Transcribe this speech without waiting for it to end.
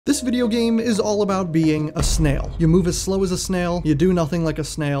This video game is all about being a snail. You move as slow as a snail, you do nothing like a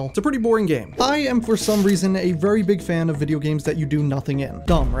snail. It's a pretty boring game. I am, for some reason, a very big fan of video games that you do nothing in.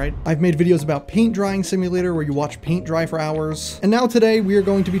 Dumb, right? I've made videos about paint drying simulator where you watch paint dry for hours. And now today we are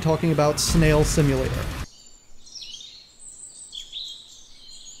going to be talking about Snail Simulator.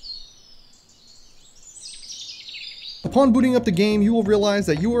 Upon booting up the game, you will realize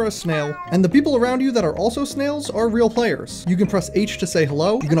that you are a snail, and the people around you that are also snails are real players. You can press H to say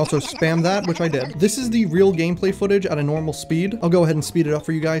hello. You can also spam that, which I did. This is the real gameplay footage at a normal speed. I'll go ahead and speed it up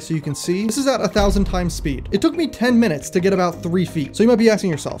for you guys so you can see. This is at 1,000 times speed. It took me 10 minutes to get about 3 feet. So you might be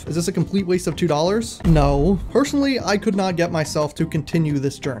asking yourself, is this a complete waste of $2? No. Personally, I could not get myself to continue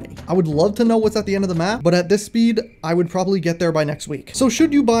this journey. I would love to know what's at the end of the map, but at this speed, I would probably get there by next week. So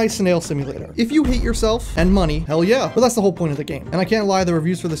should you buy Snail Simulator? If you hate yourself and money, hell yeah. But that's the whole point of the game. And I can't lie, the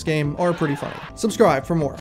reviews for this game are pretty funny. Subscribe for more.